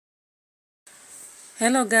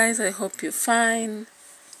Hello guys, I hope you're fine.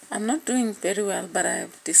 I'm not doing very well, but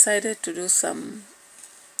I've decided to do some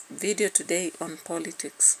video today on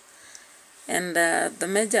politics. And the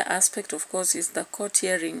major aspect, of course, is the court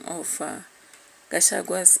hearing of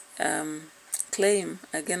GACHAGUA'S claim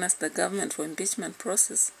against the government for impeachment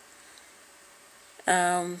process.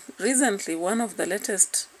 Recently, one of the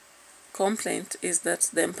latest complaint is that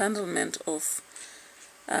the empanelment of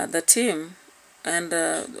the team and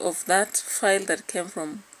of that file that came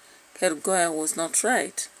from GACHAGUA was not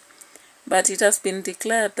right. But it has been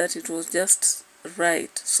declared that it was just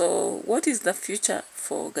right. So what is the future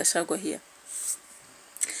for GACHAGUA here?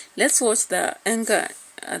 Let's watch the anger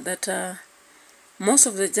that most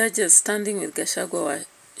of the judges standing with GACHAGUA were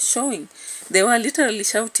showing. They were literally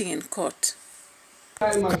shouting in court.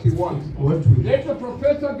 Time as he wants. Let the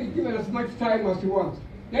professor be given as much time as he wants.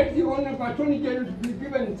 Let the Honorable Attorney General be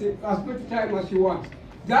given as much time as he wants.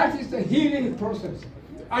 That is the healing process.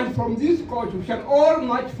 And from this court, we shall all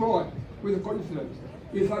march forward with confidence.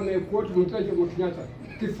 If I may quote Mutaji Mukinyata,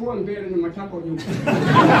 Kifua mbele na matako nyuma.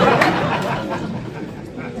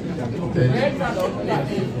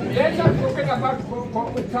 Let us forget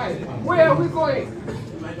about time. Where are we going?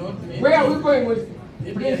 Where are we going with?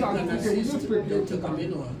 Please,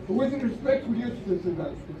 with respect, will you sit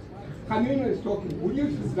down? Camino is talking. Will you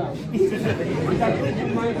sit down?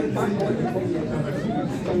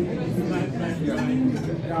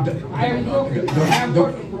 I am talking. I am not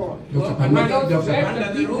abroad.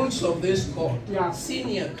 Under the rules of this court,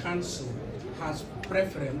 senior counsel has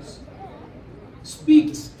preference,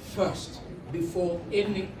 speaks first before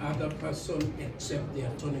any other person except the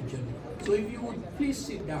Attorney General. So if you would please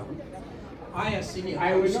sit down. I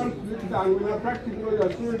will not sit down. We are practicing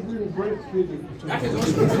what you are doing great speaking. That is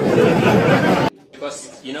also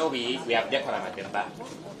because, you know, we have decorum at the bar.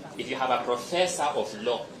 If you have a professor of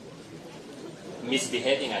law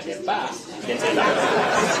misbehaving at the bar, then tell that.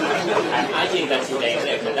 I'm urging that you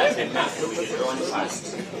direct that the map will be drawn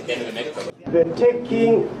first, then we make progress. The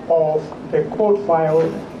taking of the court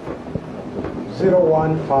file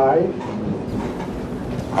 015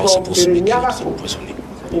 I was supposed to be killed through poisoning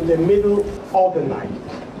in the middle of the night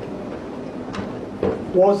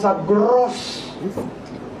was a gross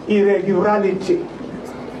irregularity.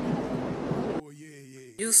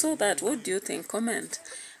 You saw that. What do you think? Comment.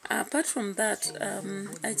 Apart from that,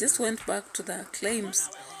 I just went back to the claims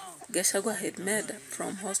GACHAGUA had made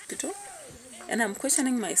from hospital, and I'm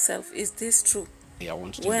questioning myself, is this true? I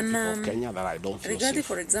want to when of Kenya that I don't feel Regarding, safe.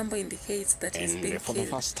 for example, indicates that he's being for killed.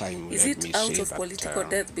 The first time, Is it out of political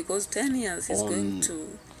death? Because 10 years is going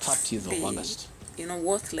to 30th be, of August,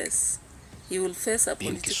 worthless. He will face a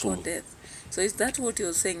political death. So is that what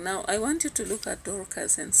you're saying? Now, I want you to look at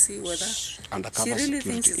Dorcas and see whether she really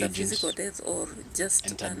thinks it's a physical death or just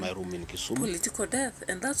a political death.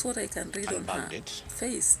 And that's what I can read on her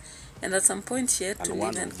face. And at some point, she had to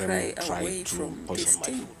leave and cry away from this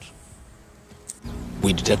thing.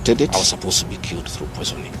 We detected it. I was supposed to be killed through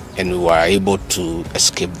poisoning, and we were able to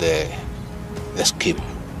escape the scheme.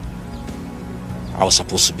 I was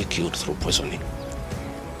supposed to be killed through poisoning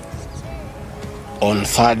on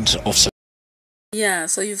 3rd of September. Yeah,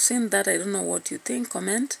 so you've seen that. I don't know what you think.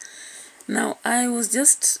 Comment. Now, I was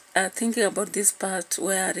just thinking about this part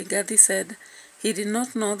where Rigathi said he did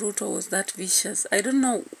not know Ruto was that vicious. I don't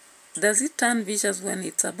know. Does it turn vicious when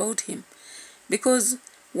it's about him? Because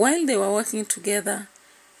while they were working together,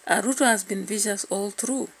 Ruto has been vicious all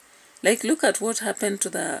through. Like, look at what happened to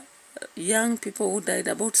the young people who died,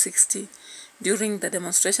 about 60, during the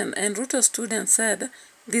demonstration. And Ruto students said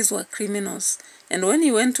these were criminals. And when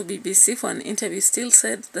he went to BBC for an interview, he still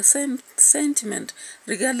said the same sentiment,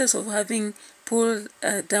 regardless of having pulled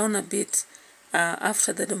down a bit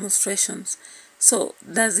after the demonstrations. So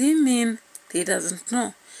does he mean he doesn't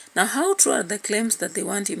know? Now, how true are the claims that they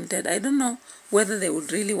want him dead? I don't know whether they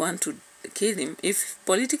would really want to kill him if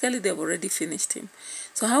politically they've already finished him.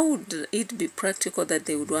 So how would it be practical that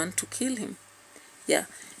they would want to kill him? Yeah.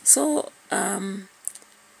 So I'm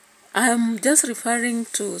just referring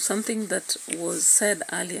to something that was said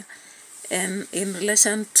earlier and in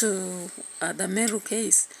relation to the Meru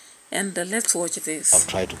case. And let's watch this. They've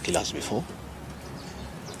tried to kill us before.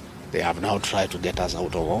 They have now tried to get us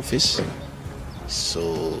out of office.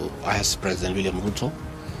 So I asked President William Ruto,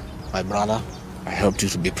 my brother, I helped you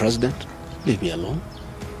to be president. Leave me alone.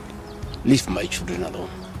 Leave my children alone.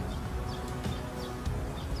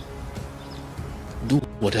 Do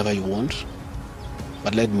whatever you want,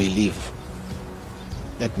 but let me live.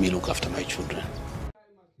 Let me look after my children.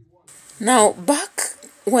 Now, back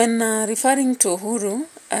when referring to Uhuru,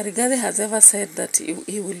 Rigathi has ever said that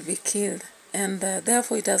he will be killed. and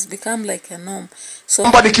therefore it has become like a norm. So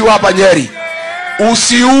nikiwa hapa Nyeri,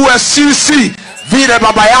 usiue sisi vile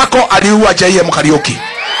baba yako aliua JM Kariuki.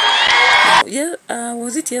 Yeah,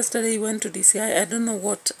 was it yesterday he went to DCI? I don't know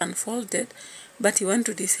what unfolded, but he went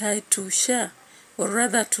to DCI to share, or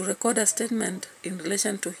rather to record a statement in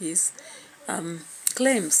relation to his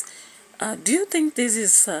claims. Do you think this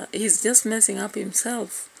is he's just messing up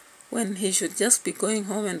himself when he should just be going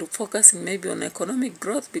home and focusing maybe on economic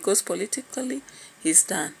growth, because politically he's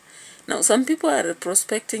done? Now, some people are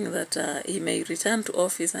prospecting that he may return to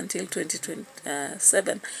office until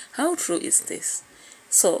 2027. How true is this?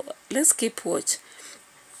 So let's keep watch.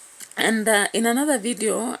 And in another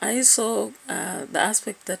video, I saw the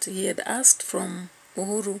aspect that he had asked from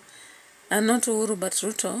Uhuru, not Uhuru but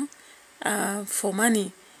Ruto, for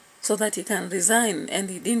money so that he can resign, and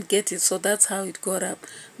he didn't get it, so that's how it got up.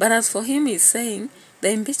 But as for him, he's saying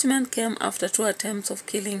the impeachment came after 2 attempts of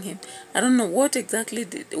killing him. I don't know what exactly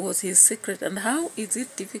was his secret, and how is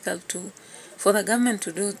it difficult for the government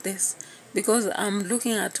to do this, because I'm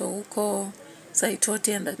looking at Ouko,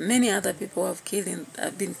 Saitoti, and many other people have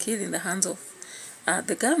been killed in the hands of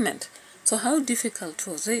the government. So how difficult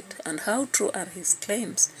was it, and how true are his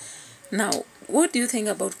claims? Now, what do you think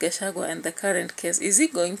about Gachagua and the current case? Is he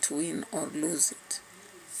going to win or lose it?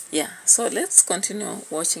 Yeah, so let's continue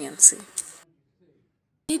watching and see.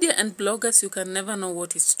 Media and bloggers, you can never know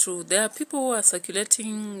what is true. There are people who are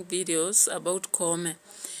circulating videos about Koome,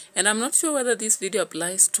 and I'm not sure whether this video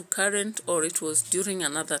applies to current or it was during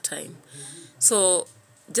another time. So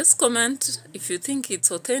just comment if you think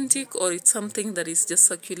it's authentic or it's something that is just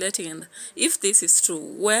circulating, and if this is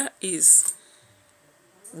true, where is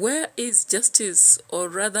justice, or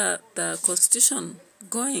rather the constitution,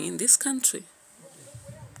 going in this country?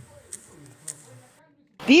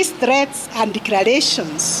 These threats and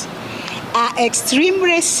declarations are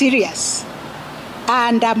extremely serious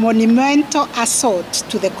and a monumental assault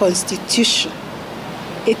to the Constitution.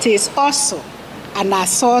 It is also an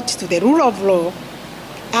assault to the rule of law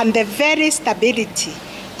and the very stability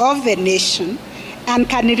of the nation, and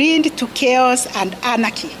can lead to chaos and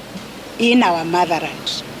anarchy in our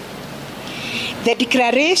motherland. The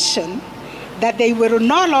declaration that they will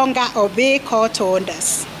no longer obey court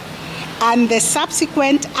orders and the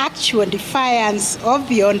subsequent actual defiance of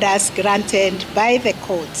the orders granted by the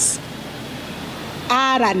courts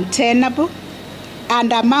are untenable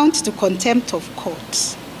and amount to contempt of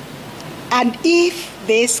court. And if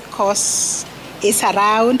this course is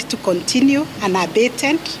allowed to continue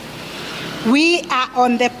unabated, we are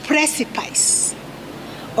on the precipice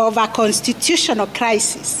of a constitutional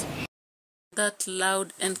crisis. That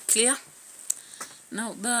loud and clear.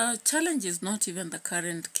 Now, the challenge is not even the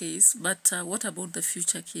current case, but what about the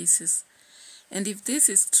future cases? And if this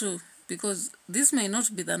is true, because this may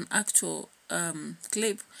not be an actual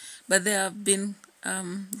clip, but there have been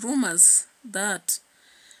rumors that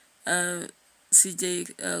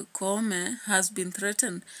CJ Koome has been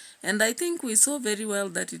threatened. And I think we saw very well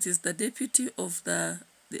that it is the deputy of the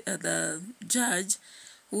judge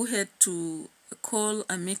who had to call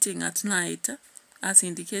a meeting at night, as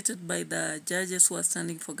indicated by the judges who are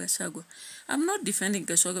standing for Gachagua. I'm not defending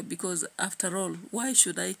Gachagua, because after all, why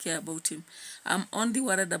should I care about him? I'm only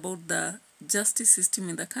worried about the justice system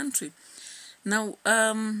in the country. Now,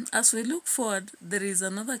 as we look forward, there is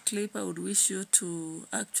another clip I would wish you to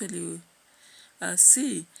actually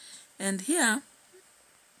see. And here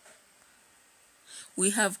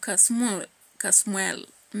we have Kasmuel.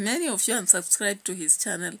 Many of you unsubscribed to his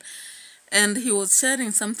channel, and he was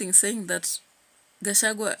sharing something saying that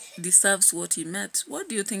Gachagua deserves what he met. What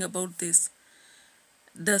do you think about this?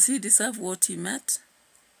 Does he deserve what he met?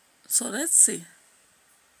 So let's see.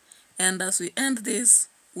 And as we end this,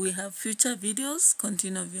 we have future videos.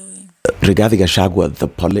 Continue viewing. Rigathi Gachagua, the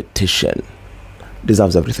politician,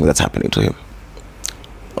 deserves everything that's happening to him.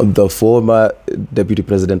 The former deputy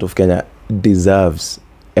president of Kenya deserves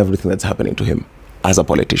everything that's happening to him as a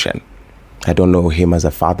politician. I don't know him as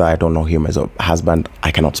a father, I don't know him as a husband,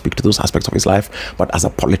 I cannot speak to those aspects of his life, but as a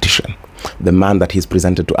politician, the man that he's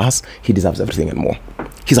presented to us, he deserves everything and more.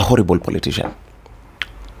 He's a horrible politician.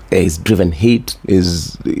 He's driven hate,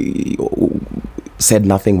 said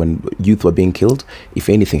nothing when youth were being killed. If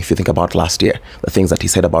anything, if you think about last year, the things that he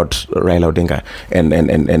said about Raila Odinga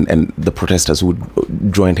and the protesters who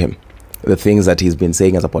joined him, the things that he's been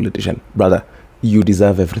saying as a politician, brother, you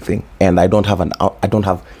deserve everything. And I don't have an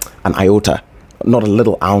iota, not a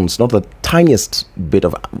little ounce, not the tiniest bit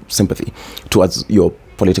of sympathy towards your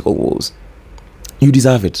political woes. You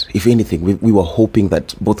deserve it. If anything, we were hoping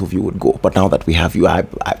that both of you would go, but now that we have you, I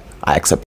accept.